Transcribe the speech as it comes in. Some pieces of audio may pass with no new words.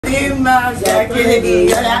Hi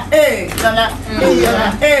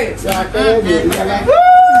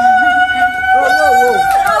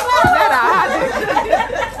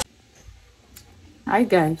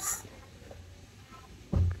guys,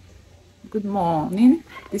 good morning.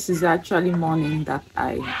 This is actually morning that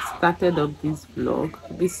I started up this vlog.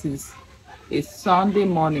 This is a Sunday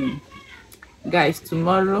morning, guys.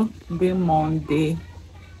 Tomorrow being Monday,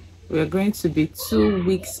 we're going to be 2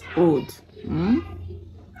 weeks old.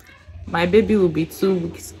 My baby will be 2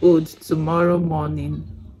 weeks old tomorrow morning.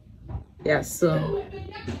 Yeah, so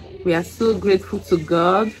we are so grateful to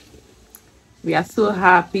God. We are so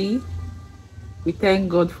happy. We thank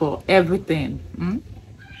God for everything.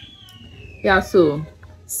 Yeah, so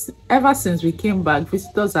ever since we came back,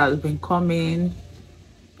 visitors have been coming,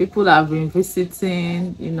 people have been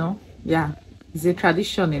visiting, you know. Yeah, it's a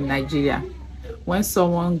tradition in Nigeria. When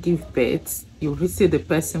someone gives birth, you visit the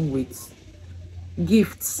person with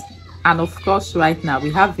gifts. And of course, right now we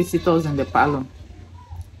have visitors in the parlor.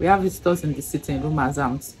 We have visitors in the sitting room as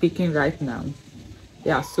I'm speaking right now.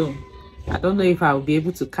 Yeah, so I don't know if I will be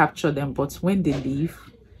able to capture them, but when they leave,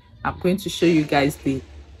 I'm going to show you guys the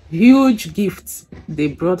huge gifts they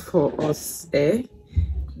brought for us. The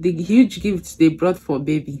huge gifts they brought for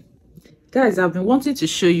baby. Guys, I've been wanting to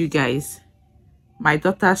show you guys my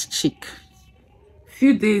daughter's cheek.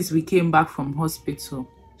 Few days we came back from hospital,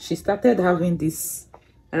 she started having these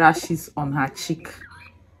rashes on her cheek.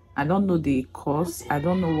 I don't know the cause, I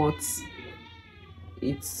don't know what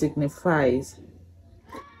it signifies,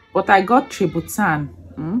 but I got Tributan.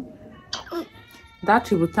 That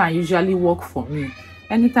Tributan usually work for me.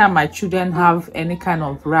 Anytime my children have any kind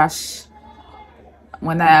of rash,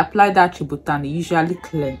 when I apply that Tributan, it usually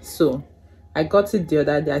clear. So I got it the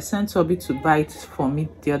other day. I sent Obi to buy it for me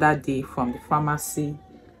the other day from the pharmacy,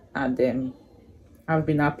 and I've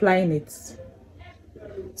been applying it.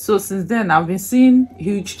 So since then I've been seeing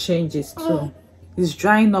huge changes too. It's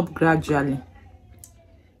drying up gradually.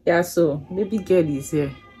 Yeah, so baby girl is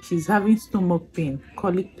here. She's having stomach pain,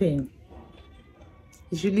 colic pain.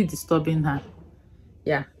 It's really disturbing her.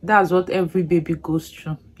 Yeah, that's what every baby goes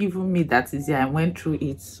through. Even me that is here, I went through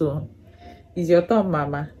it. So it's your turn,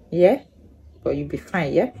 mama. Yeah, but you'll be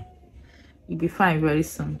fine. Yeah, you'll be fine very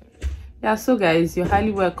soon. Yeah, so guys, you're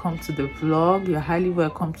highly welcome to the vlog. You're highly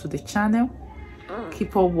welcome to the channel.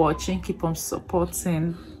 Keep on watching, keep on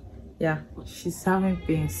supporting. Yeah, she's having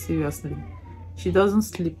pain, seriously. She doesn't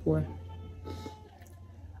sleep well.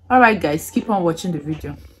 All right guys, keep on watching the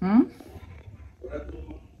video. I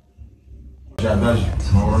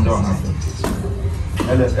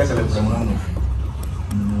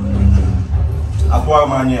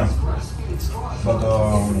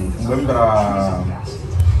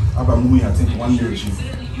think one day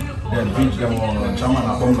they bridge them on Chairman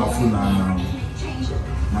upon the phone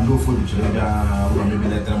and go for the maybe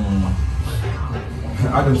let them on.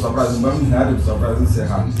 I'm surprised, I'm surprised and say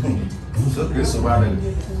hi. So bad.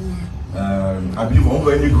 I believe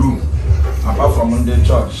over any group apart from Monday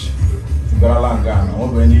church, Garalanga,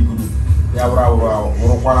 over any group. They are our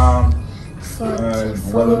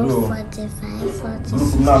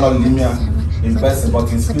in person, but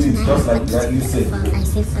in spirit, just like you said.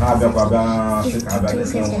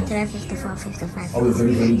 Always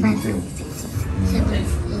very, very good thing.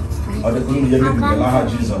 Or the good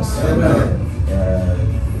Jesus.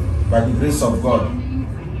 By the grace of God,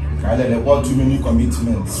 I let all too many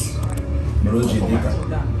commitments. But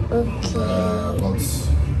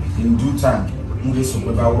in due time, I'm going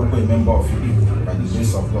to be a member of you by the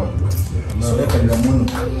grace of God. So let the moon.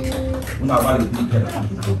 One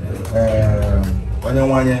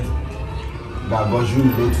that goes you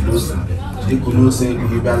go to those. They could not say you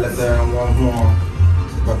give a letter and one more,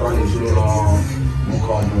 but on the zero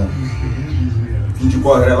you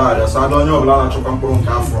call her large, so I don't know about to come from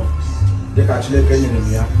Cafro. They catch the Kenyan in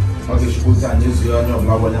here. Or they should put an easy on your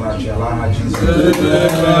blood when you're not Jesus. I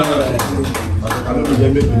don't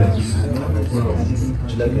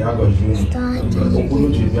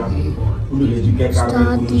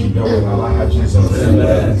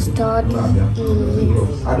know.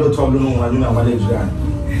 I don't talk no one, you know, manage that.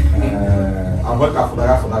 I work out for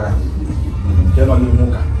that.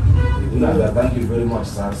 Thank you very much,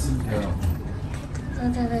 sir.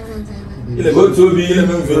 Go to be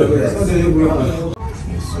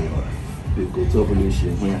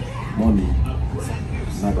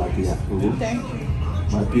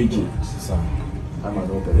my PG, I'm an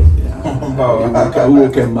operator. Who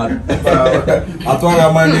can man? I thought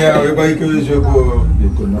I'm everybody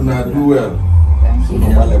could not do well. So, no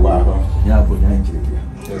matter what, yeah, but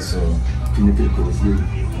yes, so,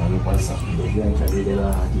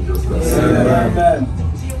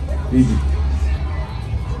 Easy.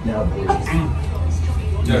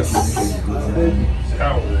 Yes.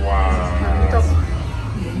 Oh, wow.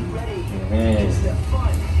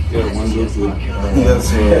 Yeah, one go to yes,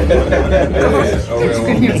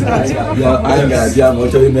 I am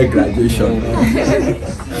actually make graduation.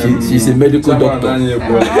 She's a medical doctor. I'm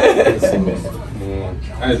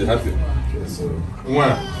happy.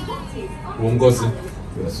 One gossip.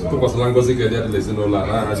 Because Langosi get the lesson all that.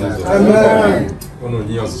 One of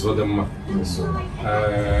you also them.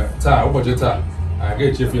 Ta, what you ta? I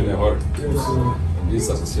get you in a hurry. This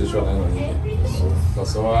association,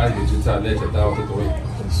 so I digital later down to the way.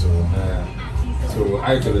 So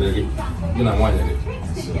I can really, you know, one.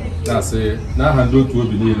 That's it. Now I do to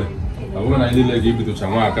believe it. When I need to give it to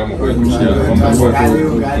Chama, come away to share.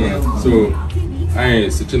 So I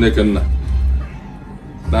sit in a can.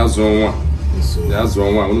 That's one. That's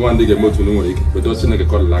one day get more to know, but don't see a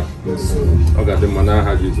call like. Okay, the man I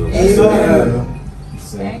had you.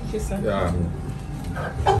 Thank you, sir. Yeah.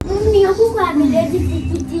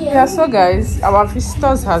 Yeah, so guys, our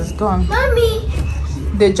visitors has gone. Mommy,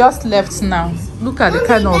 They just left now. Look at the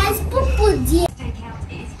kind of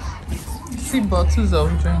bottles of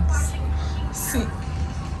drinks.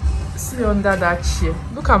 See under that chair.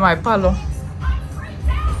 Look at my parlor.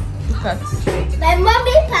 Look at my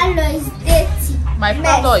mommy parlor is dirty. my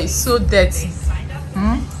parlor is so dirty.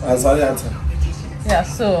 Yeah,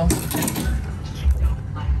 so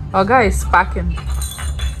our guy is packing.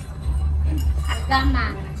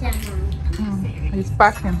 He's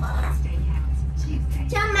packing.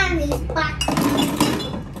 Chairman is back.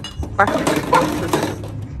 Packing the boxes.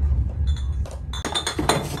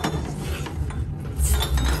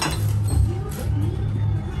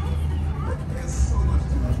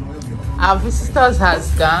 Our visitors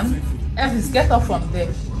has gone. Elvis, get up from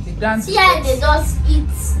there. The grand See how they just eat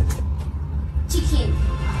chicken,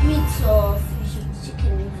 meat or fish,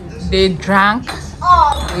 chicken. They drank,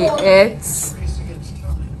 Oh, they ate,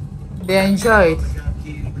 they enjoyed,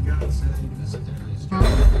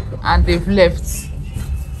 and they've left.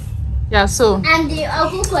 Yeah, so and the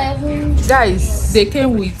Okuko even guys, they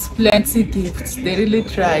came with plenty gifts. They really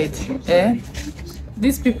tried.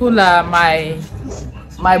 These people are my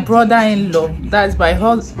brother-in-law. That's my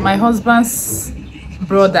husband's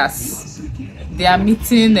brothers. They are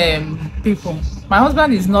meeting people. My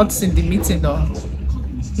husband is not in the meeting, though.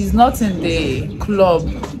 He's not in the club,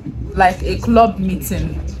 like a club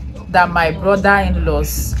meeting that my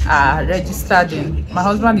brother-in-laws are registered in. My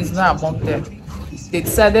husband is not among them. They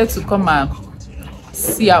decided to come and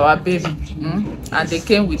see our baby, and they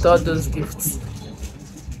came with all those gifts.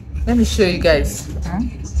 Let me show you guys.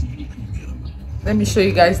 Let me show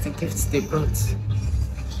you guys the gifts they brought.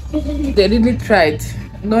 They really tried,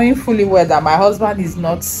 knowing fully well that my husband is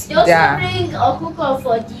not they also there. bring Okuko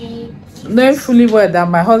for the Knowing fully well that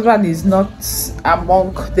my husband is not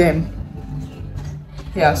among them.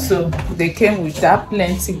 Yeah, so they came with that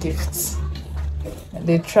plenty gifts.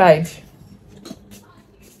 They tried.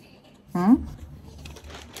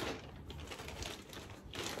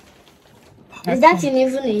 Is that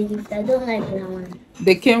even a gift? I don't like that one.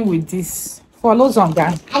 They came with this. Follow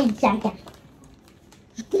Zonga.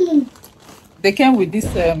 They came with this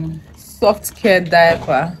soft care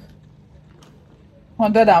diaper.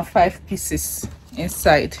 105 pieces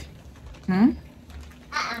inside.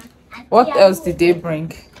 What else did they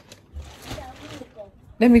bring?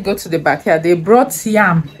 Let me go to the back here. They brought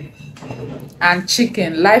yam and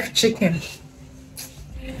chicken, live chicken.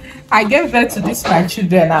 I gave birth to this my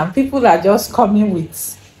children, and people are just coming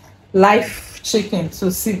with live chicken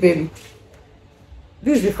to see baby.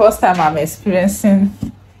 This is the first time I'm experiencing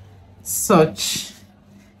such.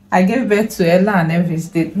 I gave birth to Ella and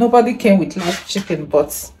Elvis. Nobody came with live chicken,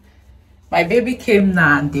 but my baby came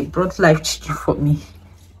now and they brought live chicken for me.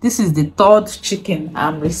 This is the third chicken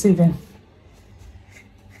I'm receiving.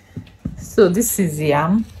 So this is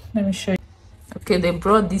yam. Let me show you. Okay, they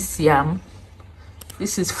brought this yam.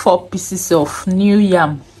 This is 4 pieces of new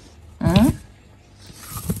yam.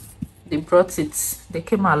 They brought it. They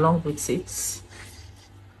came along with it.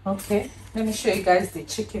 Okay, let me show you guys the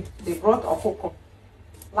chicken. They brought okoko,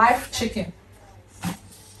 live chicken.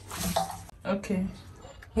 Okay,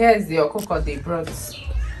 here is the okoko they brought.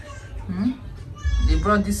 They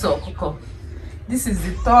brought this okoko. This is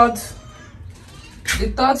the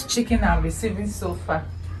third chicken I'm receiving so far.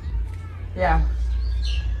 Yeah,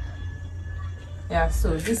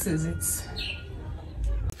 so this is it.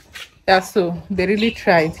 Yeah, so they really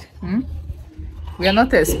tried. We are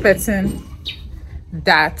not expecting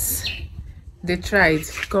that. They tried.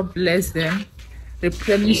 God bless them,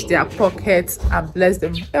 replenish their pockets and bless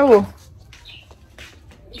them. Oh,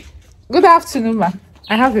 Good afternoon, ma.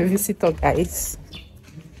 I have a visitor, guys.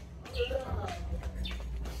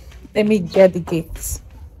 Let me get the gates.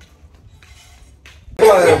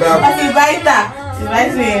 I'll get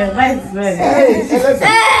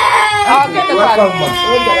the Welcome,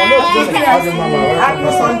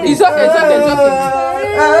 it's okay.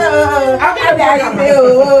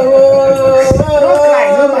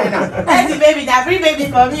 That's the baby, that free baby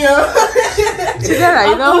from you. Together,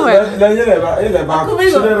 you know when.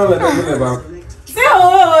 Say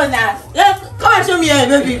now. Come and show me your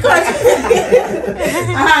baby. Come and show me.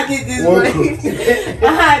 I had this morning. I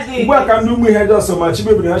had it. What can do me head so much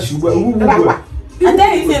baby na shuba. And then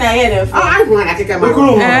you say I hear them. I want to take a man.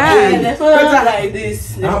 The phone like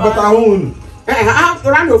this. But I own.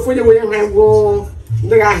 Run your phone away and go.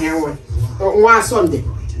 The guy here one Sunday.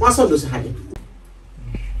 One Sunday had it.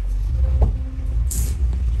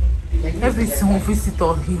 Every single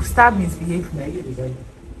visitor, he will start misbehaving.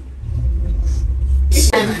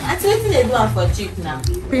 Actually, they do it for cheap now.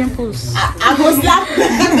 Pimples. I go slap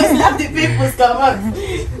the pimples come up.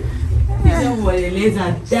 Don't worry,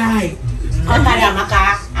 laser die.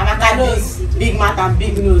 Amaka nose, big mouth and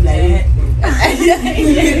big nose like that.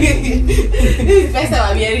 This is the first time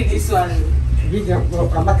I'm hearing this one. Big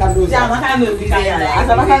Amaka nose. Amaka nose be like that. As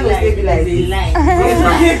Amaka nose they be like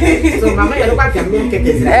this. So Mama, you look at your milk cake.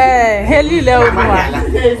 Eh, Heli Leo.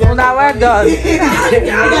 Una well done.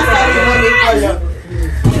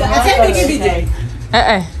 I tell you make a video. I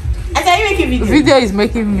tell you make a video. Video is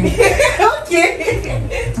making me. Okay.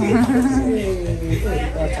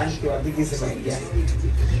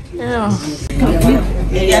 Yeah. Not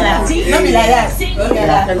be like that.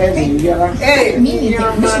 Hey.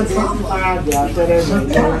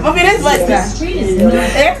 Okay, let's watch that.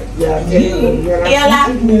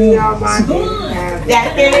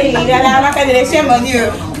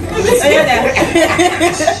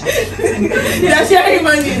 You're sharing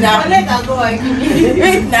money now. Let her go and give me.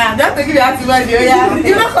 Wait now, just to give you that money.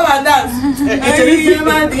 You don't come and dance.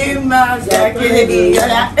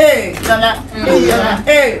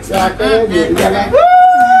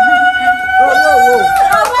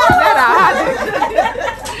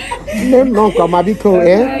 No, come on,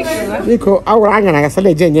 because our I said,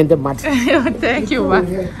 the mad. Thank you, ma.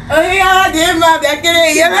 Oh, yeah, dear man,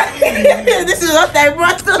 this is what I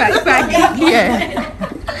brought to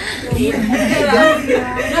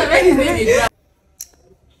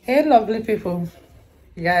Hey, lovely people,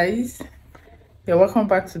 guys, you're welcome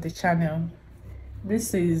back to the channel.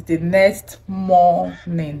 This is the next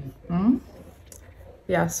morning.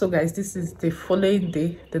 Yeah, so guys, this is the following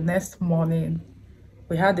day, the next morning.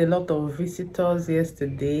 We had a lot of visitors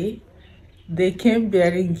yesterday. They came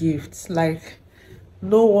bearing gifts. Like,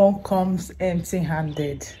 no one comes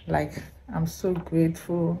empty-handed. Like, I'm so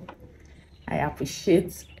grateful. I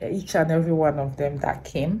appreciate each and every one of them that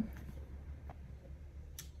came.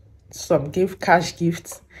 Some gave cash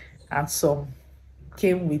gifts and some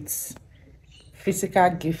came with physical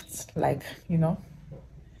gifts, like, you know,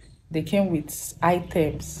 they came with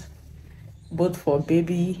items both for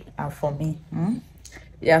baby and for me.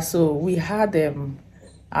 Yeah, so we had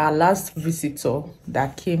our last visitor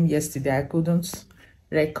that came yesterday. I couldn't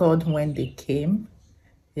record when they came.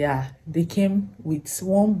 Yeah, they came with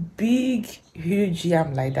one big huge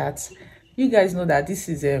yam like that. You guys know that this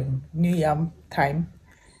is new yam time.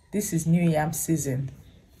 This is new yam season,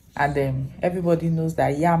 and everybody knows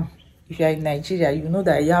that yam, if you're in Nigeria, you know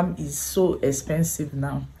that yam is so expensive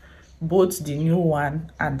now. Both the new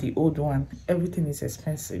one and the old one, everything is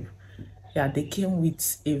expensive. Yeah, they came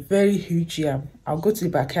with a very huge yam. I'll go to the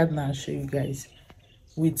backyard now and show you guys.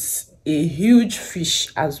 With a huge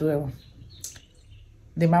fish as well.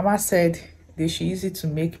 The mama said they should use it to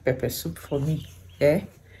make pepper soup for me.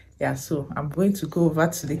 Yeah, so I'm going to go over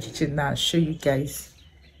to the kitchen now and show you guys.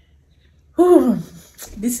 Oh,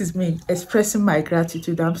 this is me expressing my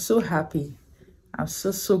gratitude. I'm so happy. I'm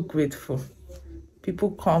so grateful.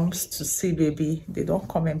 People comes to see baby, they don't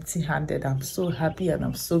come empty-handed. I'm so happy and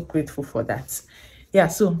I'm so grateful for that. Yeah,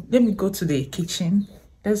 so let me go to the kitchen.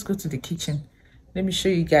 Let's go to the kitchen. Let me show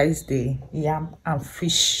you guys the yam and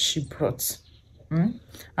fish she brought. And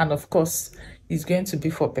of course, it's going to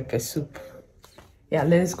be for pepper soup. Yeah,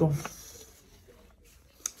 let's go.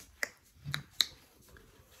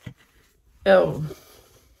 Oh,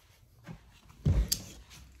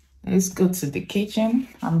 let's go to the kitchen.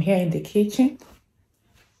 I'm here in the kitchen.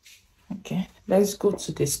 Okay, let's go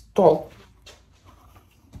to the store.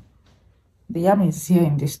 The yam is here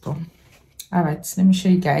in the store. All right, let me show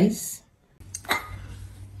you guys.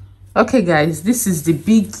 Okay guys, this is the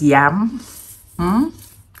big yam.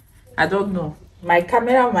 I don't know, my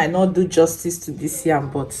camera might not do justice to this yam,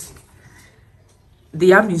 but the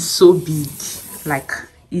yam is so big, like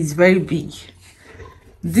it's very big.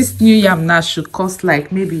 This new yam now should cost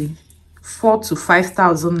like maybe 4,000 to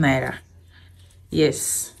 5,000 naira.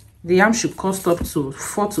 Yes, the yam should cost up to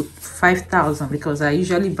 4,000 to 5,000 because I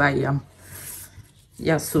usually buy yam.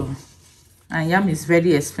 Yeah, so, and yam is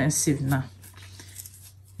very expensive now.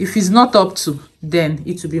 If it's not up to, then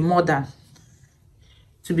it will be more than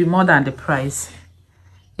the price.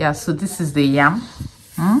 Yeah, so this is the yam.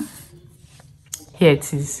 Here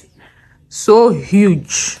it is. So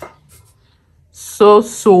huge,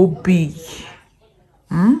 so big.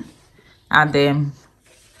 And then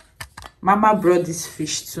Mama brought this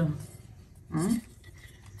fish too.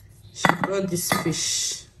 She brought this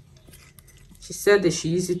fish. She said that she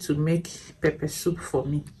used it to make pepper soup for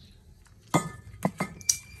me.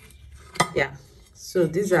 Yeah, so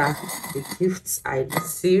these are the gifts I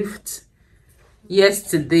received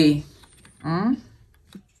yesterday.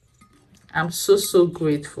 I'm so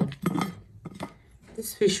grateful.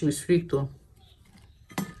 This fish was sweet though.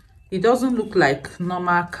 It doesn't look like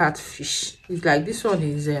normal catfish. It's like this one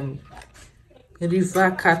is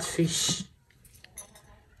river catfish.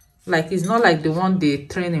 Like it's not like the one they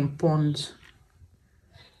train in pond.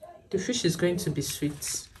 The fish is going to be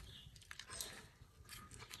sweet.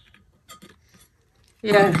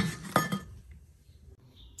 Yeah,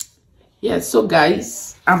 so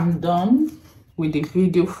guys, I'm done with the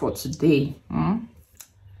video for today.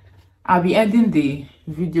 I'll be ending the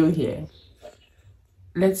video here.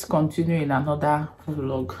 Let's continue in another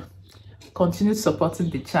vlog. Continue supporting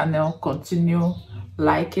the channel, continue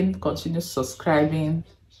liking, continue subscribing.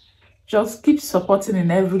 Just keep supporting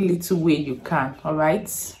in every little way you can. All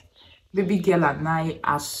right, baby girl and I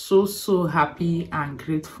are so happy and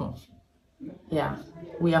grateful. Yeah,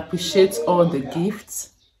 we appreciate all the gifts.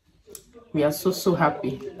 We are so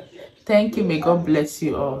happy. Thank you. May God bless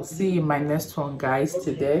you all. See you in my next one, guys.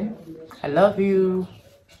 Till then, I love you.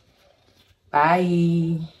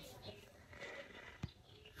 Bye.